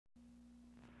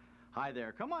Hi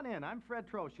there. Come on in. I'm Fred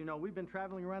Trost. You know, we've been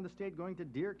traveling around the state going to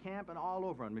deer camp and all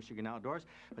over on Michigan Outdoors.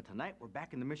 But tonight, we're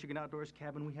back in the Michigan Outdoors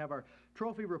cabin. We have our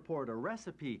trophy report, a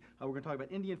recipe. We're going to talk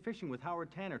about Indian fishing with Howard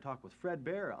Tanner, talk with Fred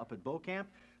Bear up at Bow Camp.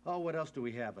 Oh, what else do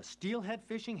we have? A steelhead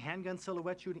fishing, handgun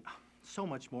silhouette shooting, so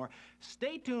much more.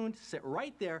 Stay tuned. Sit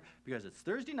right there because it's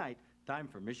Thursday night, time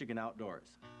for Michigan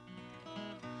Outdoors.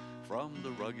 From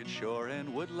the rugged shore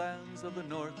and woodlands of the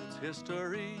north, it's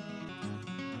history.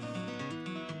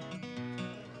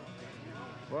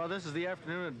 Well, this is the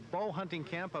afternoon at bow hunting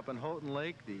camp up in Houghton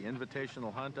Lake, the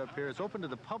invitational hunt up here. It's open to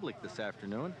the public this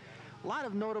afternoon. A lot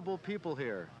of notable people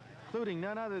here, including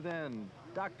none other than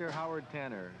Dr. Howard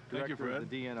Tanner, director of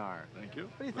the DNR. Thank you.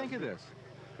 What do you think of this?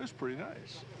 It's pretty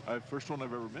nice. First one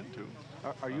I've ever been to.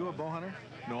 Are you a bow hunter?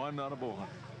 No, I'm not a bow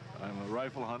hunter. I'm a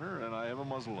rifle hunter, and I am a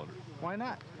muzzleloader. Why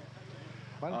not?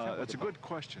 That's a good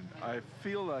question. I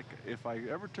feel like if I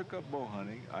ever took up bow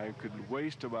hunting, I could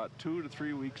waste about 2 to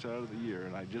 3 weeks out of the year,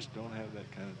 and I just don't have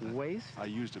that kind of time. Waste? I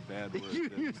used a bad word.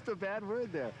 You used a bad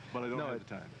word there. But I don't have the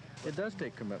time. It does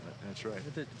take commitment. That's right.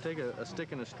 To take a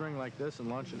stick and a string like this and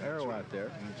launch an arrow out there.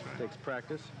 That's right. Takes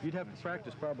practice. You'd have to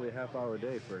practice probably a half-hour a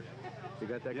day first. You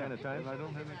got that kind of time? And I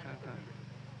don't have that kind of time.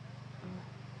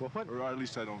 Well, what? Or at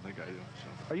least I don't think I do.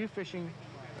 So. Are you fishing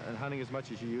and hunting as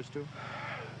much as you used to?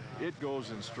 It goes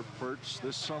in spurts.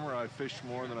 This summer I fished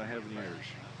more than I have in years.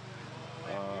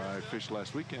 I fished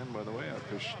last weekend, by the way. I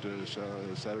fished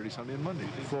Saturday, Sunday, and Monday.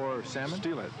 For salmon?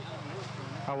 Steelhead.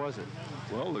 How was it?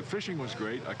 Well, the fishing was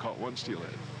great. I caught one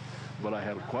steelhead. But I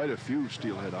had quite a few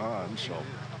steelhead on, so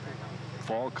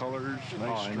fall colors,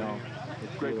 nice string. I know.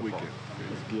 It's great beautiful. Weekend.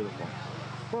 It's beautiful.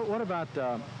 Well, what about,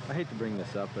 I hate to bring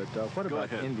this up, but what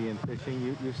about Indian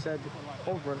fishing? You said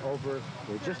over and over,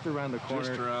 we're just around the corner.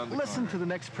 Just around the Listen corner. to the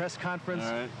next press conference.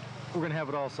 All right. We're going to have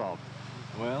it all solved.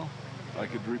 Well, I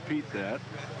could repeat that.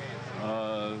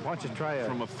 Why don't you try it?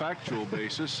 From a factual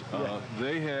basis,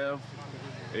 they have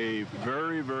a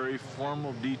very, very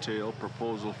formal detailed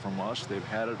proposal from us. They've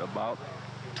had it about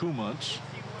 2 months.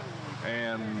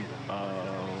 And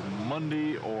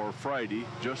Monday or Friday,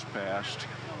 just passed,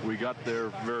 we got their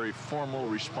very formal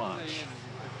response.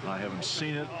 I haven't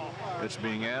seen it. It's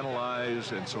being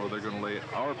analyzed, and so they're going to lay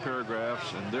our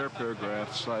paragraphs and their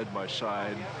paragraphs side by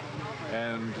side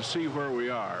and to see where we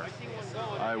are.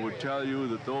 I would tell you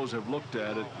that those have looked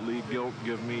at it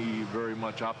give me very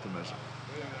much optimism.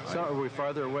 So are we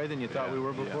farther away than you thought we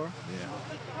were before?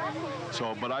 Yeah.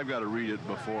 So, but I've got to read it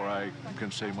before I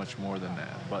can say much more than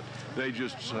that. But they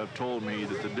just have told me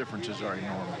that the differences are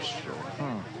enormous.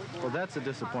 So. Well, that's a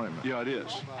disappointment. Yeah, it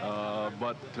is.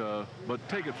 But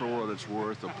take it for what it's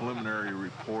worth, a preliminary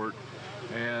report.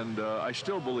 And I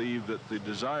still believe that the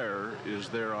desire is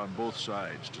there on both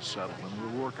sides to settle.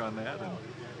 And we'll work on that. And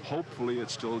hopefully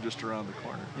it's still just around the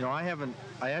corner. You know,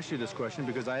 I asked you this question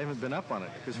because I haven't been up on it,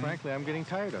 because frankly, I'm getting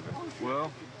tired of it.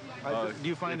 Well, do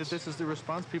you find that this is the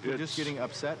response? People are just getting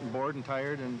upset and bored and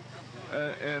tired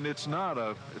and it's not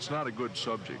a good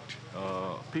subject.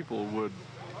 People would,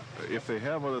 if they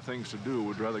have other things to do,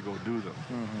 would rather go do them.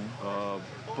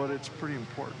 But it's pretty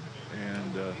important.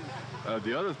 And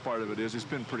the other part of it is it's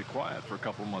been pretty quiet for a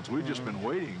couple of months. We've just been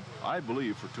waiting, I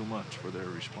believe, for 2 months for their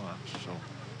response. So.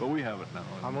 But we have it now.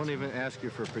 I won't even ask you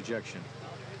for a projection.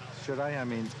 Should I? I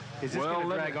mean, is this going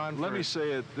to drag on? Let me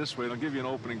say it this way, and I'll give you an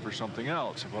opening for something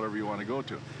else, whatever you want to go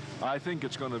to. I think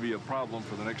it's going to be a problem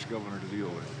for the next governor to deal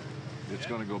with. It's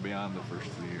going to go beyond the first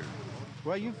of the year.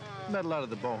 Well, you've met a lot of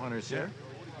the bow hunters here.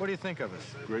 What do you think of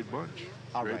us? Great bunch.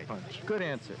 Great bunch. Good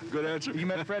answer. Good answer. You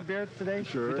met Fred Bear today?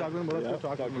 Sure. You talking to him? Well, let's go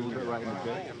talk to him a little bit right now.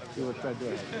 See what Fred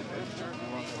does.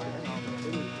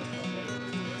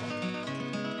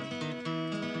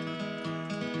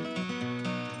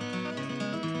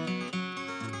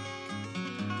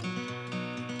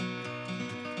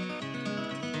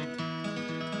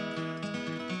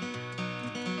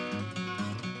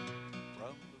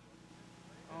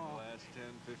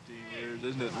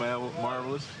 Isn't it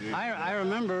marvelous? I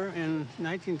remember in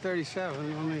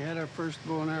 1937 when we had our first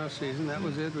bow and arrow season. That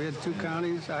was it. We had 2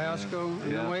 counties, Iosco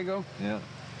and Newaygo. Yeah.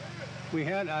 We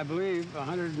had, I believe,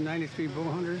 193 bow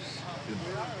hunters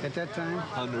at that time.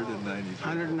 193.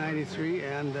 193,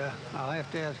 and I'll have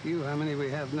to ask you how many we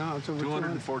have now. It's over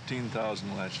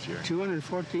 214,000 last year.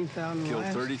 214,000 Killed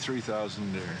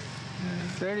 33,000 deer.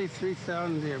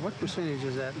 33,000 deer. What percentage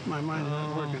is that? My mind is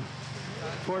not working.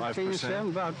 14, 7,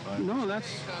 about, no,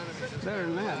 that's better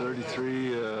than that.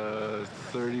 33,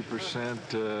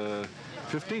 30%,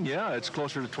 15, yeah, it's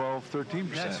closer to 12,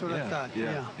 13%. That's what yeah. I thought.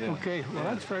 Yeah. Okay, well,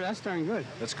 that's darn good.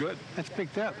 That's good. That's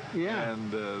picked up. Yeah.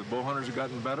 And bow hunters have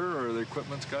gotten better, or the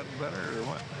equipment's gotten better, or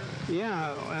what?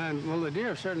 Yeah, and well, the deer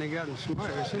have certainly gotten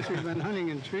smarter. Since we've been hunting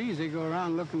in trees, they go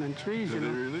around looking in trees. Do you they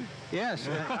know. really? Yes,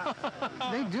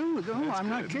 they do. I'm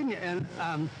not kidding you. And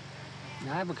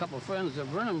I have a couple of friends, the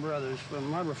Burnham brothers from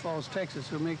Marble Falls, Texas,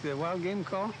 who make the wild game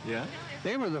call. Yeah.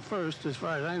 They were the first, as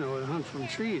far as I know, to hunt from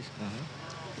trees.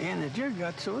 And the deer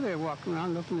got so they're walking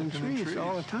around looking in trees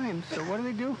all the time. So what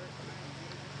do?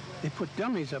 They put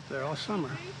dummies up there all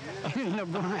summer in the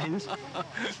blinds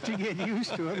to get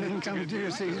used to it, and then come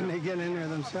deer season, they get in there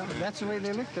themselves. That's the way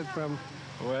they looked at the problem.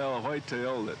 Well, a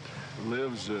whitetail that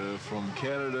lives from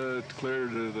Canada clear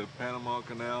to the Panama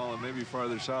Canal and maybe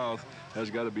farther south has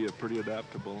got to be a pretty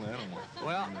adaptable animal.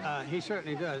 Well, he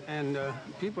certainly does. And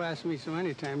people ask me so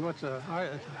many times, what's the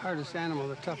hardest animal,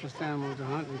 the toughest animal to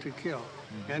hunt and to kill?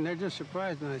 And they're just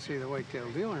surprised when I say the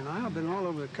white-tailed deer. And I've been all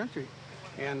over the country,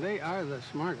 and they are the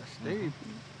smartest.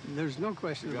 There's no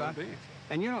question about it.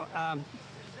 And, you know,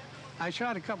 I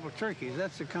shot a couple of turkeys.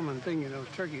 That's the common thing, you know,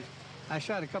 turkeys. I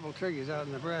shot a couple of turkeys out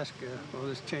in Nebraska, well,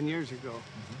 this 10 years ago.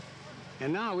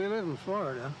 And now we live in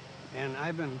Florida, and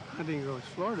I've been hunting those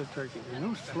Florida turkeys. And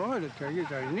those Florida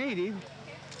turkeys are native,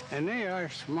 and they are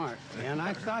smart. And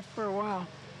I thought for a while,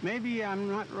 maybe I'm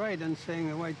not right in saying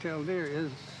the white-tailed deer is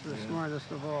the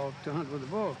smartest of all to hunt with a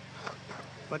bow.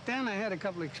 But then I had a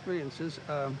couple of experiences.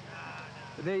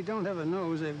 They don't have a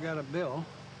nose, they've got a bill.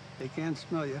 They can't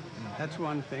smell you. That's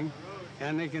one thing.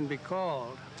 And they can be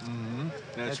called.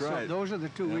 That's right. Those are the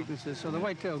two weaknesses. So the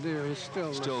white-tailed deer is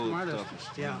still the smartest.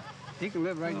 Toughest. Yeah. He can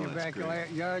live right in your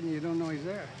backyard and you don't know he's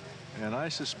there. And I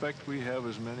suspect we have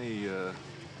as many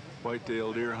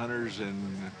white-tailed deer hunters,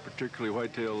 and particularly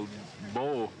white-tailed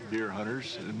bow deer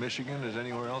hunters in Michigan as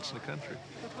anywhere else in the country.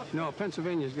 No,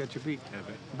 Pennsylvania's got you beat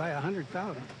by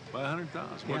 100,000. By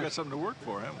 100,000. Well, we got something to work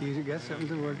for, haven't we? You got something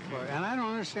to work for. And I don't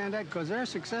understand that, because their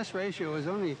success ratio is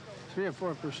only 3 or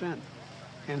 4%.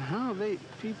 And how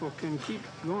people can keep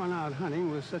going out hunting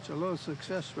with such a low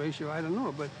success ratio, I don't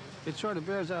know. But it sort of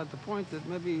bears out the point that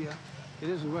maybe it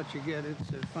isn't what you get, it's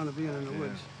the fun of being in the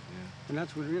woods. And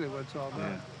that's what it's all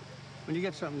about. When you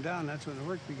get something down, that's when the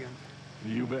work begins.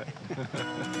 You bet.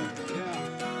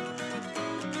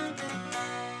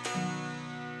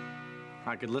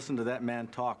 I could listen to that man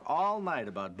talk all night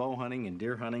about bow hunting and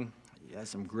deer hunting. He has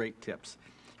some great tips.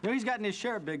 You know, he's gotten his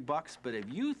share of big bucks, but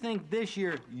if you think this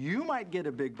year you might get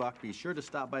a big buck, be sure to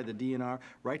stop by the DNR,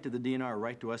 write to the DNR, or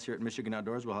write to us here at Michigan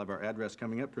Outdoors. We'll have our address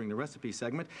coming up during the recipe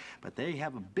segment. But they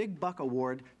have a Big Buck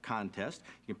Award contest.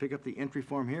 You can pick up the entry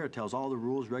form here. It tells all the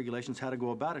rules, regulations, how to go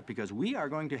about it, because we are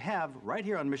going to have, right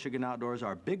here on Michigan Outdoors,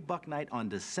 our Big Buck Night on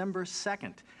December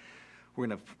 2nd. We're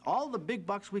going to, all the big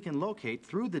bucks we can locate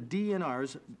through the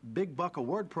DNR's Big Buck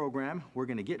Award program, we're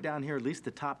going to get down here at least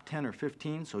the top 10 or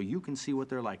 15 so you can see what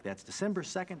they're like. That's December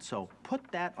 2nd, so put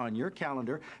that on your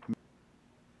calendar.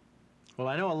 Well,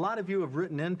 I know a lot of you have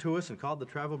written in to us and called the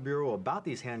Travel Bureau about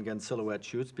these handgun silhouette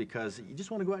shoots because you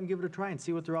just want to go out and give it a try and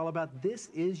see what they're all about. This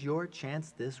is your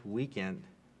chance this weekend.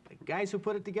 The guys who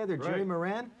put it together, Jerry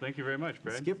Moran. Thank you very much,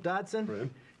 Brad. Skip Dodson. Brad.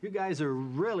 You guys are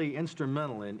really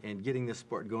instrumental in getting this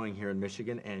sport going here in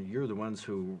Michigan, and you're the ones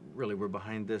who really were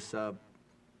behind this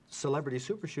celebrity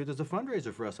super shoot as a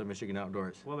fundraiser for us on Michigan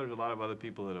Outdoors. Well, there's a lot of other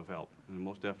people that have helped, and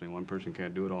most definitely one person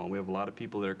can't do it all. And we have a lot of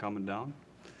people that are coming down,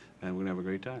 and we're going to have a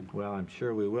great time. Well, I'm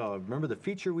sure we will. Remember the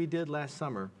feature we did last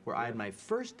summer where I had my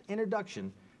first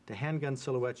introduction to handgun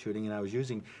silhouette shooting, and I was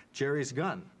using Jerry's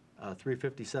gun, a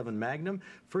 .357 Magnum.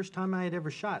 First time I had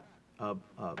ever shot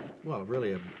well,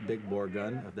 really a big bore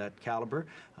gun of that caliber.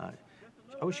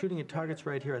 I was shooting at targets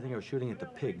right here. I think I was shooting at the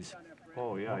pigs.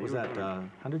 Oh, yeah. What was that,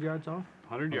 100 yards off?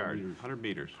 100 yards, 100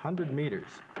 meters. 100 meters.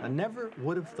 I never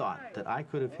would have thought that I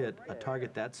could have hit a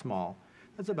target that small.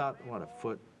 That's about, what, a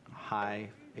foot high,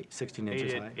 16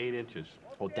 inches high? 8 inches.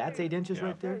 Oh, that's 8 inches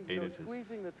right there? 8 inches.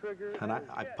 And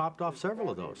I popped off several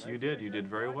of those. You did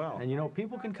very well. And you know,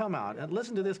 people can come out and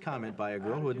listen to this comment by a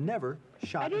girl who had never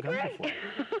shot a gun before.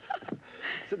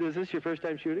 So is this your first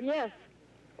time shooting? Yes.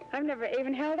 I've never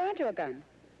even held on to a gun.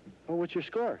 Well, what's your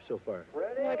score so far? Well,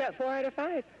 I got 4 out of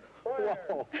 5.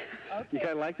 Whoa. You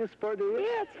kind of like this sport, do you?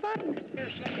 Yeah, it's fun.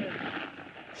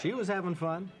 She was having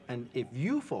fun, and if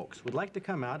you folks would like to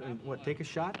come out and, take a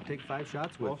shot, take 5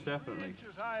 shots with... Most definitely.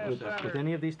 With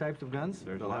any of these types of guns,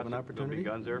 they'll have an opportunity. There'll be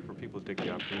guns there for people to take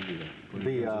the opportunity to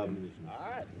do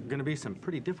that. Going to be some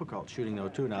pretty difficult shooting, though,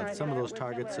 too. Now, some of those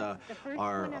targets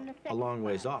are a long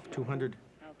ways off, 200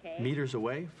 meters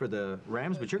away for the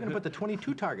rams, but you're going to put the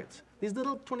 22 targets. These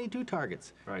little 22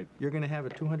 targets. Right. You're going to have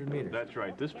at 200 meters. That's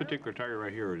right. This particular target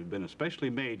right here has been especially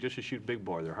made just to shoot big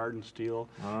bore. They're hardened steel,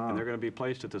 and they're going to be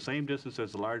placed at the same distance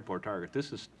as the large bore target.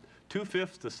 This is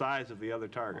 2/5 the size of the other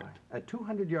target. At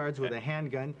 200 yards with a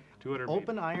handgun, 200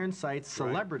 open iron sights,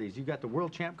 celebrities. You got the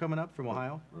world champ coming up from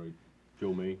Ohio. Right.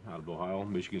 Joe May out of Ohio.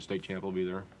 Michigan State champ will be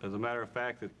there. As a matter of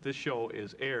fact, that this show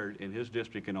is aired in his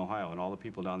district in Ohio, and all the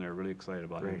people down there are really excited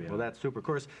about it. Well, that's super. Of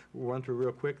course, we'll run through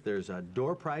real quick. There's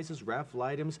door prizes, raffle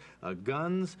items,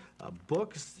 guns,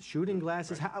 books, shooting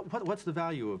glasses. What's the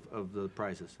value of the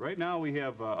prizes? Right now, we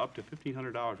have up to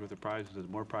 $1,500 worth of prizes. There's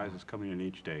more prizes coming in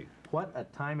each day. What a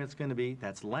time it's going to be.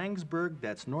 That's Langsburg.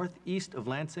 That's northeast of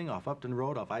Lansing, off Upton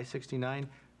Road, off I-69.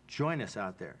 Join us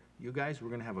out there. You guys, we're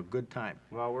going to have a good time.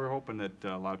 Well, we're hoping that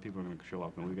a lot of people are going to show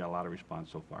up, and we've got a lot of response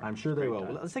so far. I'm sure they will.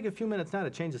 Well, let's take a few minutes now to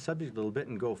change the subject a little bit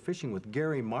and go fishing with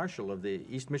Gary Marshall of the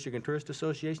East Michigan Tourist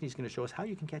Association. He's going to show us how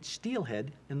you can catch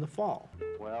steelhead in the fall.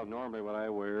 Well, normally what I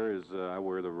wear is I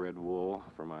wear the red wool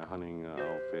for my hunting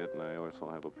outfit, and I also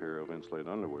have a pair of insulated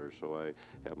underwear. So I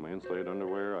have my insulated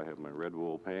underwear, I have my red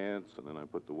wool pants, and then I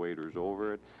put the waders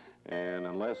over it. And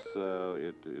unless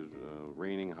it is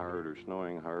raining hard or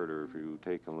snowing hard, or if you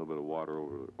take a little bit of water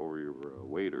over your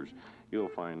waders, you'll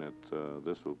find that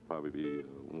this will probably be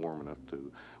warm enough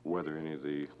to weather any of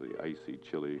the icy,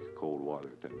 chilly, cold water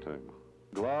at that time.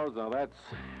 Gloves, now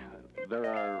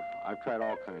I've tried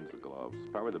all kinds of gloves.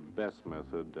 Probably the best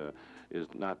method is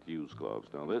not to use gloves.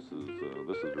 Now this is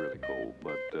really cold,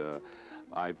 but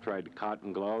I've tried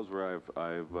cotton gloves where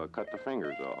I've cut the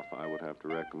fingers off. I would have to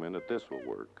recommend that this will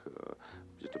work.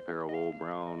 Just a pair of old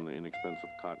brown, inexpensive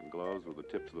cotton gloves with the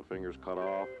tips of the fingers cut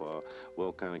off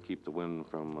will kind of keep the wind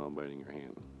from biting your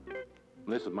hand.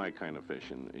 This is my kind of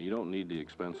fishing. You don't need the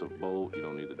expensive boat. You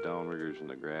don't need the downriggers and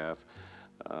the graph.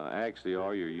 Actually,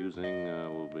 all you're using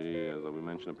will be, as we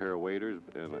mentioned, a pair of waders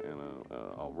and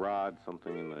a rod,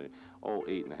 something in the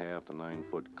 8.5 to 9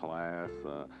 foot class.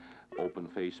 Open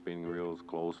face spinning reels,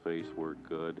 closed face work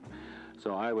good.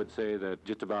 So I would say that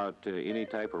just about any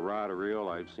type of rod or reel,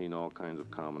 I've seen all kinds of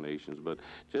combinations, but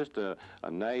just a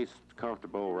nice,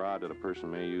 comfortable rod that a person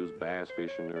may use, bass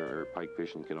fishing or pike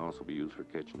fishing, can also be used for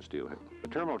catching steelhead. The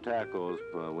terminal tackles,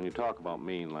 when you talk about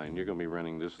main line, you're going to be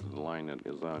running this line that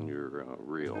is on your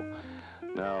reel.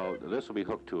 Now, this will be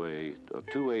hooked to a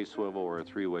two-way swivel or a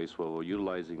three-way swivel,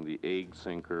 utilizing the egg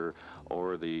sinker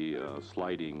or the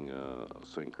sliding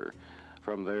sinker.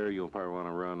 From there, you'll probably want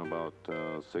to run about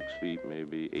 6 feet,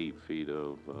 maybe 8 feet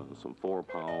of some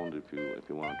 4-pound if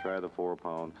you want to try the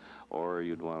 4-pound, or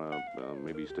you'd want to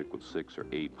maybe stick with 6 or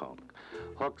 8-pound.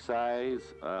 Hook size,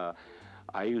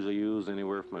 I usually use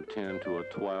anywhere from a 10 to a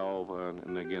 12,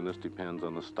 and again, this depends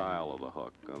on the style of the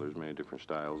hook. There's many different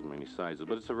styles, many sizes,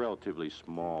 but it's a relatively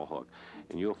small hook.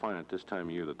 And you'll find at this time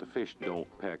of year that the fish don't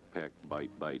peck,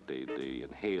 bite. They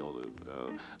inhale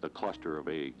the cluster of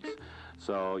eggs.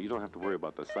 So you don't have to worry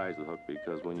about the size of the hook,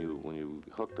 because when you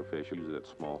hook the fish, usually that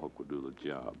small hook will do the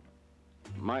job.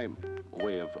 My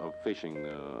way of fishing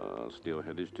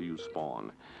steelhead is to use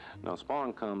spawn. Now,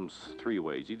 spawn comes 3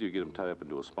 ways. Either you get them tied up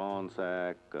into a spawn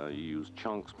sack, you use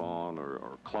chunk spawn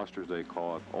or clusters they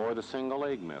call it, or the single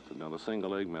egg method. Now, the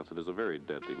single egg method is a very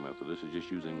deadly method. This is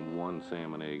just using 1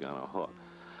 salmon egg on a hook.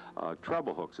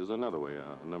 Treble hooks is another way.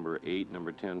 Number 8,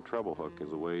 number 10 treble hook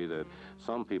is a way that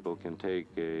some people can take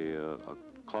a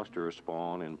cluster of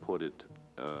spawn and put it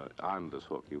on this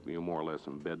hook. You more or less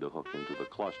embed the hook into the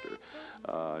cluster.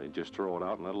 Just throw it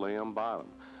out and let it lay on bottom.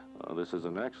 This is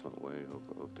an excellent way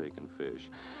of taking fish.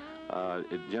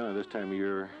 Generally, this time of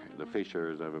year, the fish,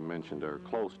 as I've mentioned, are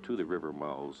close to the river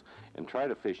mouths, and try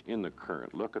to fish in the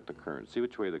current. Look at the current. See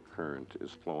which way the current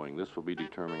is flowing. This will be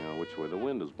determining on which way the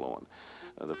wind is blowing.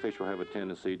 The fish will have a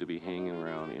tendency to be hanging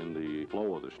around in the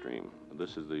flow of the stream.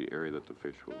 This is the area that the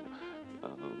fish will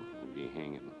be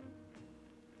hanging.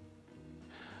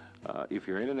 If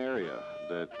you're in an area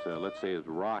that, let's say, is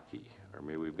rocky, or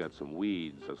maybe we've got some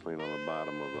weeds that's laying on the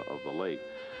bottom of the lake,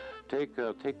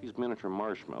 take these miniature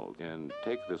marshmallows, and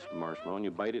take this marshmallow and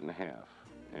you bite it in half.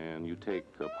 And you take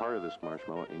part of this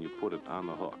marshmallow and you put it on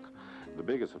the hook. The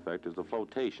biggest effect is the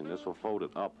flotation. This will float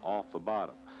it up off the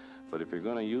bottom. But if you're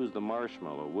going to use the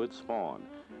marshmallow with spawn,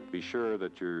 be sure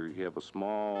that you have a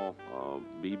small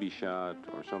BB shot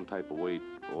or some type of weight,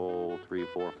 3,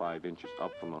 4, 5 inches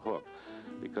up from the hook.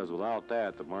 Because without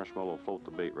that, the marshmallow will float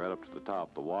the bait right up to the top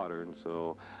of the water, and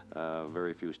so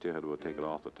very few steelhead will take it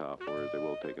off the top, whereas they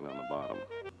will take it on the bottom.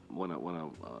 When a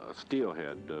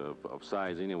steelhead of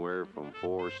size anywhere from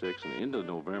 4, 6, and into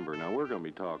November, now we're going to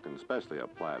be talking, especially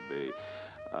up Platte Bay,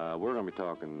 we're going to be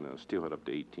talking steelhead up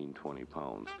to 18, 20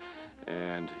 pounds.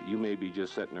 And you may be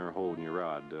just sitting there holding your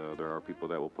rod. There are people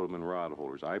that will put them in rod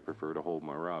holders. I prefer to hold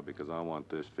my rod because I want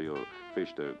this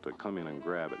fish to come in and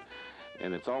grab it.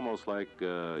 And it's almost like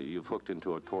you've hooked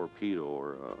into a torpedo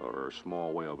or a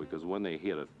small whale, because when they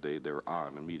hit it, they're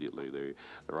on immediately.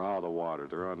 They're out of the water,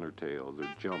 they're on their tails,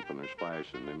 they're jumping, they're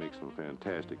splashing, they make some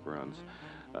fantastic runs.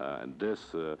 And this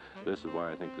is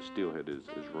why I think the steelhead is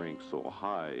ranked so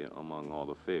high among all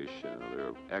the fish. They're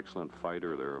an excellent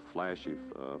fighter, they're a flashy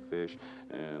fish,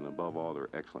 and above all, they're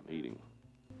excellent eating.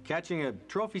 Catching a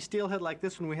trophy steelhead like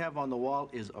this one we have on the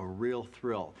wall is a real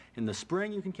thrill. In the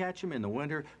spring you can catch them, in the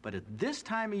winter, but at this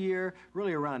time of year,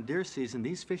 really around deer season,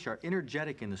 these fish are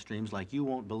energetic in the streams like you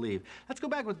won't believe. Let's go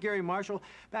back with Gary Marshall,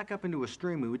 back up into a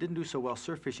stream. We didn't do so well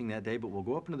surf fishing that day, but we'll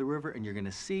go up into the river and you're going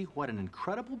to see what an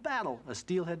incredible battle a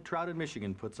steelhead trout in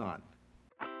Michigan puts on.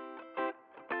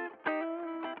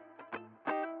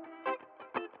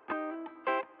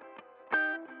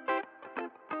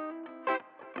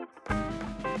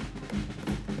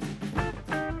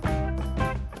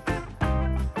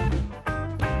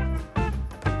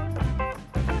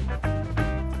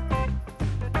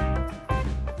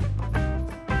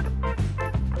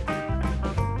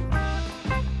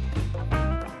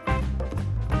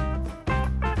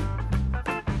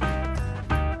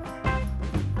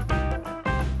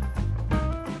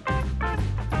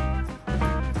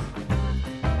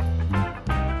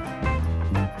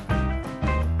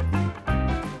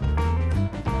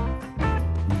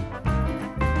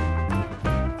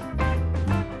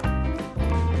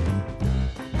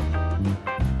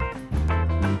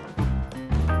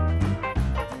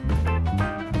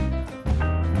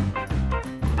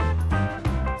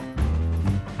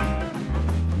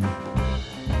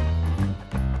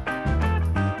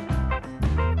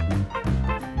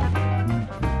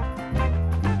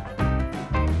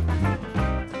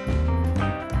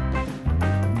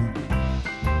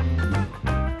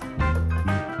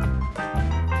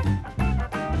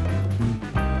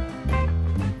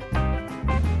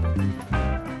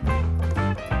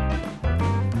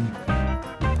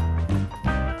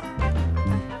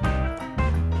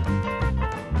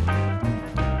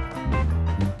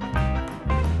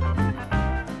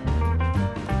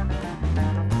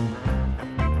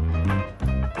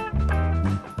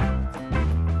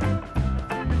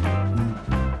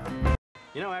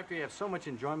 You know, after you have so much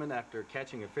enjoyment after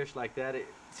catching a fish like that, it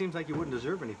seems like you wouldn't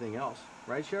deserve anything else.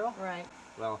 Right, Cheryl? Right.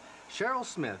 Well, Cheryl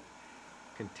Smith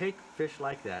can take fish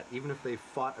like that, even if they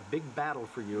fought a big battle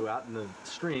for you out in the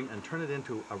stream, and turn it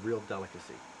into a real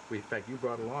delicacy. In fact, you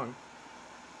brought along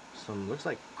some, looks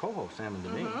like coho salmon to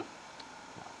me.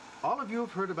 All of you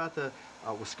have heard about the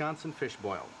Wisconsin fish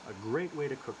boil, a great way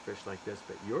to cook fish like this,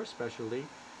 but your specialty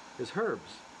is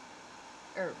herbs.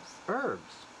 Herbs.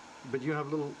 Herbs. But you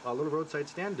have a little roadside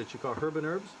stand that you call Urban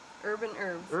Herbs? Urban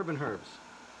Herbs. Urban Herbs.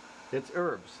 It's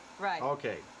herbs. Right.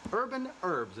 Okay. Urban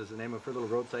Herbs is the name of her little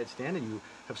roadside stand, and you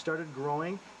have started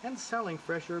growing and selling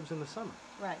fresh herbs in the summer.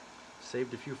 Right.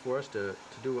 Saved a few for us to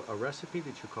do a recipe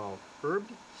that you call Herbed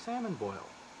Salmon Boil.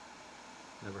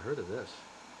 Never heard of this.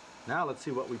 Now let's see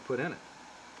what we put in it.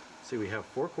 See, we have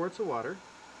 4 quarts of water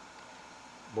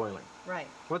boiling. Right.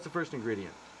 What's the first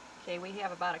ingredient? Okay, we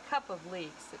have about a cup of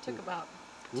leeks. It took about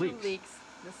Leeks. 2 leeks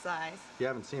this size. If you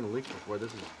haven't seen a leek before,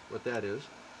 this is what that is.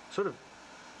 Sort of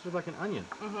like an onion,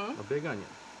 a big onion.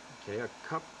 Okay, a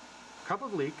cup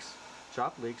of leeks,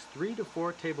 chopped leeks, 3 to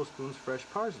 4 tablespoons fresh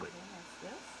parsley.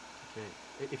 Yes.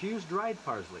 Okay, if you use dried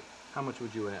parsley, how much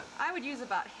would you add? I would use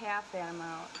about half that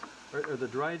amount. Are the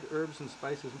dried herbs and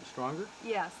spices stronger?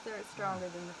 Yes, they're stronger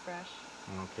than the fresh.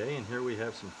 Okay, and here we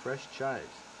have some fresh chives.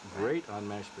 Great on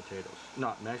mashed potatoes.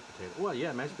 Not mashed potatoes. Well,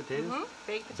 yeah, mashed potatoes.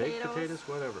 Baked potatoes. Baked potatoes,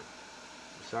 whatever.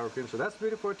 Sour cream. So that's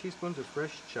 3 to 4 teaspoons of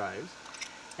fresh chives.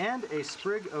 And a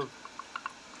sprig of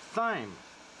thyme.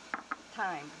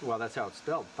 Thyme. Well, that's how it's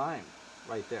spelled, thyme,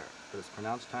 right there. But it's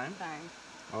pronounced thyme? Thyme.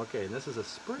 Okay, and this is a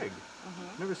sprig.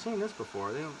 Never seen this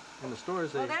before. They don't, in the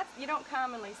stores, Well, you don't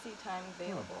commonly see thyme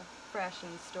available fresh in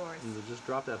stores. And you just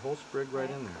drop that whole sprig right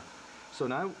in there. So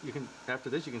now you can, after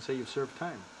this, you can say you've served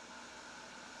thyme.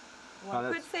 Well,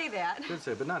 I could say that. Could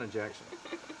say, but not in Jackson.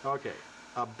 Okay,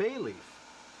 a bay leaf.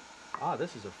 Ah,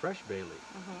 this is a fresh bay leaf.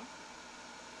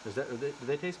 Do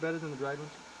they taste better than the dried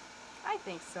ones? I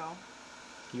think so.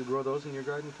 You grow those in your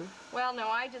garden too? Well, no,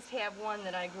 I just have one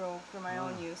that I grow for my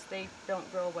own use. They don't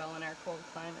grow well in our cold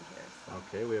climate here. So.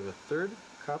 Okay, we have a 1/3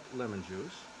 cup lemon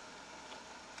juice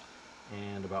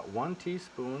and about 1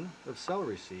 teaspoon of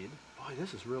celery seed. Boy,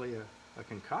 this is really a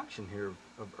concoction here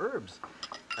of herbs.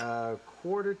 A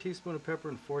 1/4 teaspoon of pepper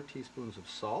and 4 teaspoons of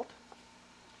salt.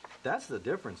 That's the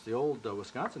difference. The old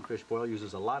Wisconsin fish boil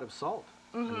uses a lot of salt.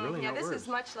 and really Yeah, no this herbs. is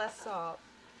much less salt.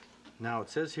 Now, it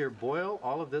says here, boil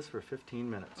all of this for 15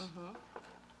 minutes.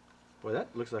 Boy,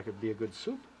 that looks like it'd be a good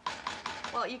soup.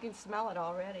 Well, you can smell it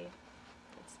already.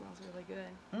 It smells really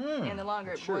good. And the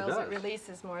longer it sure boils, does. it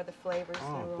releases more of the flavors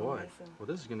and Oh, boy. aromas. Well,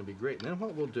 this is going to be great. And then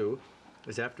what we'll do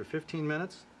is after 15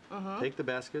 minutes, take the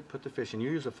basket, put the fish in.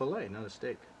 You use a fillet, not a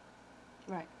steak.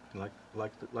 Right. You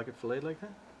like it filleted like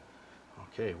that?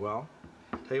 Okay, well,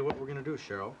 tell you what we're going to do,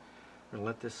 Cheryl. We're going to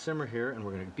let this simmer here, and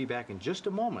we're going to be back in just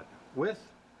a moment with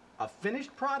a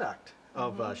finished product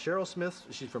of Cheryl Smith's.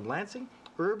 She's from Lansing.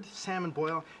 Herbed Salmon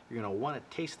Boil. You're going to want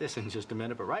to taste this in just a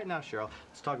minute. But right now, Cheryl,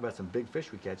 let's talk about some big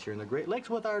fish we catch here in the Great Lakes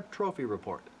with our trophy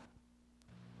report.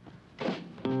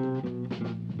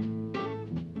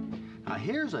 Now,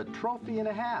 here's a trophy and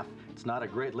a half. It's not a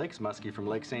Great Lakes muskie from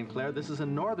Lake St. Clair. This is a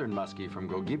northern muskie from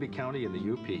Gogebi County in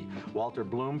the UP. Walter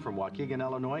Bloom from Waukegan,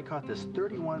 Illinois, caught this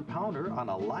 31-pounder on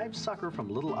a live sucker from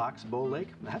Little Oxbow Lake.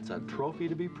 That's a trophy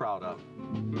to be proud of.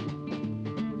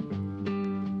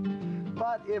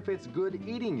 But if it's good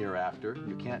eating you're after,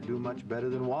 you can't do much better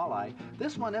than walleye.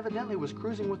 This one evidently was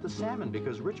cruising with the salmon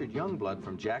because Richard Youngblood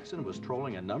from Jackson was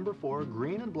trolling a number 4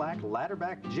 green and black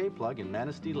ladderback J-plug in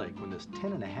Manistee Lake when this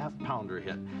 10.5-pounder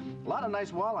hit. A lot of nice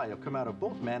walleye have come out of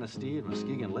both Manistee and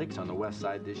Muskegon Lakes on the west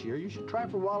side this year. You should try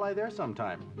for walleye there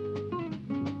sometime.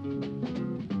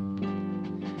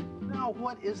 Now,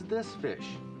 what is this fish?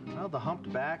 Well, the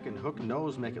humped back and hooked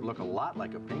nose make it look a lot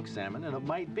like a pink salmon, and it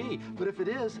might be. But if it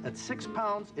is, at 6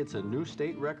 pounds, it's a new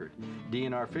state record.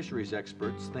 DNR fisheries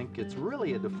experts think it's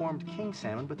really a deformed king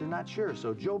salmon, but they're not sure.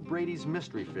 So Joe Brady's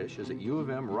mystery fish is at U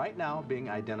of M right now being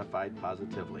identified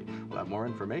positively. We'll have more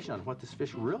information on what this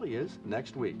fish really is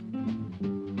next week.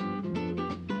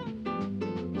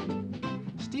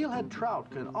 Steelhead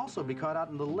trout can also be caught out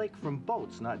in the lake from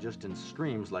boats, not just in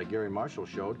streams like Gary Marshall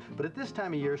showed, but at this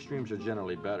time of year, streams are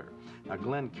generally better. Now,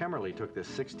 Glenn Kemmerly took this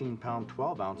 16-pound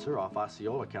 12-ouncer off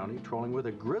Osceola County, trolling with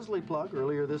a grizzly plug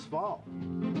earlier this fall.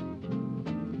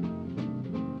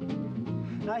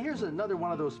 Now, here's another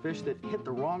one of those fish that hit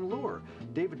the wrong lure.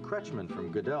 David Kretschmann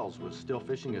from Goodell's was still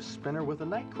fishing a spinner with a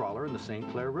night crawler in the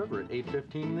St. Clair River at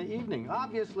 8:15 in the evening.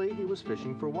 Obviously, he was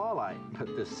fishing for walleye, but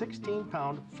the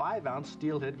 16-pound, 5-ounce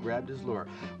steelhead grabbed his lure.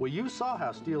 Well, you saw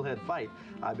how steelhead fight.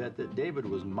 I bet that David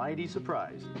was mighty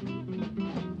surprised.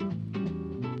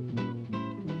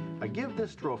 I give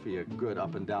this trophy a good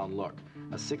up-and-down look.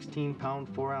 A 16-pound,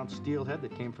 4-ounce steelhead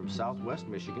that came from southwest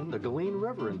Michigan, the Galeen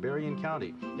River in Berrien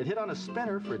County. It hit on a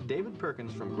spinner for David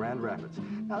Perkins from Grand Rapids.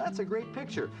 Now, that's a great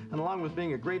picture, and along with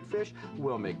being a great fish,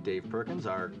 will make Dave Perkins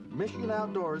our Michigan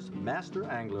Outdoors Master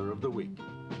Angler of the Week.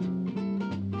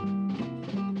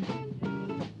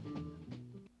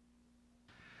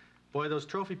 Boy, those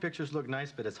trophy pictures look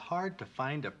nice, but it's hard to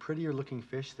find a prettier looking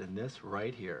fish than this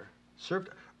right here. Served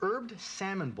herbed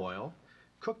salmon boil,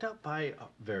 cooked up by a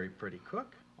very pretty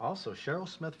cook. Also, Cheryl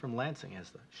Smith from Lansing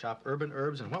has the shop Urban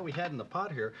Herbs, and what we had in the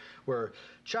pot here were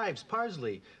chives,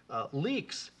 parsley,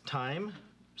 leeks, thyme,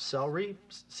 celery,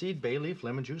 seed, bay leaf,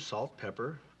 lemon juice, salt,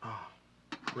 pepper. Oh,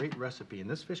 great recipe. And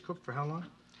this fish cooked for how long?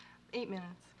 8 minutes.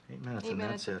 8 minutes, 8 and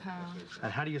minutes that's a it. pound.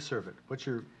 And how do you serve it? What's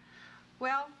your...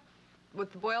 Well,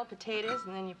 with the boiled potatoes,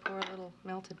 and then you pour a little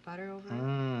melted butter over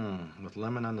it. With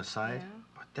lemon on the side. Yeah.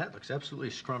 But that looks absolutely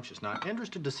scrumptious. Now, I'm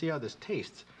interested to see how this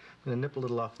tastes. I'm going to nip a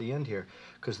little off the end here,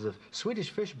 because the Swedish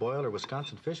fish boil or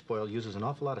Wisconsin fish boil uses an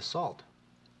awful lot of salt.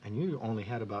 And you only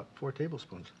had about 4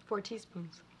 tablespoons. 4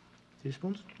 teaspoons.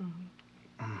 Teaspoons?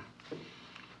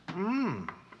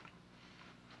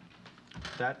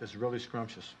 That is really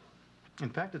scrumptious. In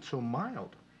fact, it's so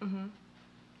mild.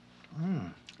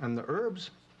 And the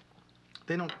herbs,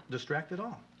 they don't distract at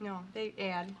all. No, they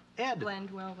blend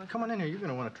well with. Come on in here. You're going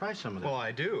to want to try some of this. Well,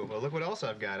 I do. Well, look what else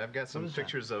I've got. I've got some is that?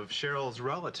 pictures of Cheryl's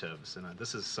relatives, and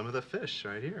this is some of the fish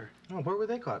right here. Oh, where were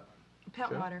they caught?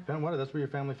 Pentwater. Pentwater, that's where your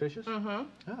family fishes? Yeah,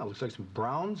 it looks like some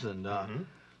browns and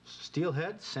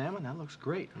steelhead, salmon. That looks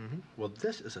great. Well,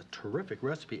 this is a terrific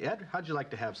recipe. Ed, how'd you like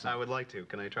to have some? I would like to.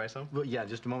 Can I try some? Well, yeah,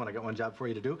 just a moment. I got one job for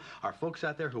you to do. Our folks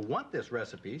out there who want this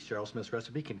recipe, Cheryl Smith's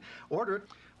recipe, can order it.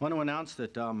 I want to announce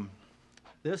that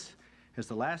this is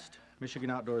the last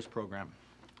Michigan Outdoors program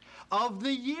of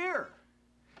the year.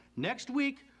 Next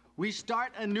week, we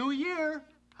start a new year.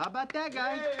 How about that,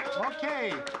 guys?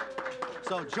 Okay.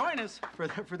 So join us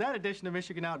for that edition of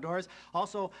Michigan Outdoors.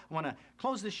 Also, I want to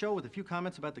close this show with a few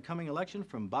comments about the coming election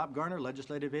from Bob Garner,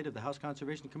 Legislative Aide of the House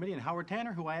Conservation Committee, and Howard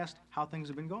Tanner, who I asked how things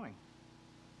have been going.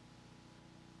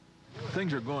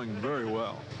 Things are going very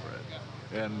well,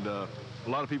 Fred. And a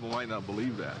lot of people might not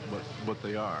believe that, but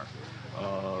they are.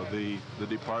 The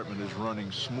department is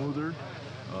running smoother.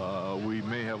 We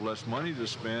may have less money to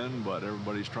spend, but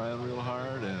everybody's trying real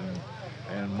hard,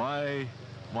 and my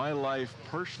life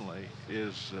personally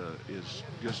is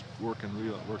just working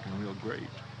real great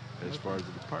as far as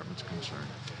the department's concerned.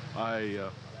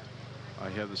 I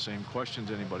have the same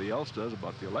questions anybody else does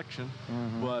about the election,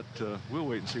 but we'll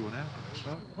wait and see what happens.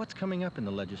 Well, what's coming up in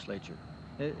the legislature?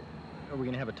 Are we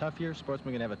going to have a tough year?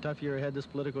 Sportsmen going to have a tough year ahead this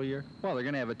political year? Well, they're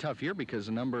going to have a tough year because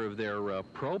a number of their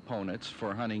proponents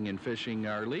for hunting and fishing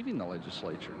are leaving the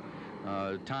legislature.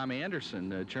 Tom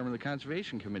Anderson, chairman of the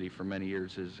Conservation Committee for many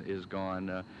years, is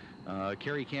gone.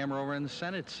 Kerry Kammer over on the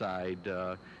Senate side.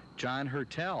 John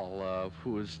Hertel,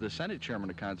 who is the Senate chairman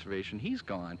of Conservation, he's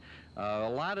gone. A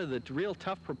lot of the real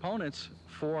tough proponents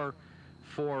for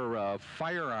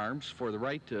firearms, for the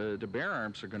right to bear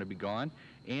arms, are going to be gone,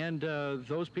 and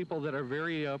those people that are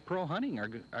very pro-hunting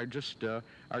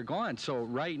are gone. So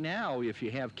right now, if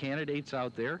you have candidates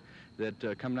out there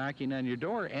that come knocking on your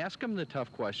door, ask them the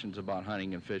tough questions about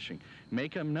hunting and fishing.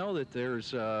 Make them know that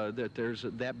there's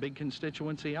that big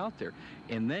constituency out there,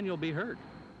 and then you'll be heard.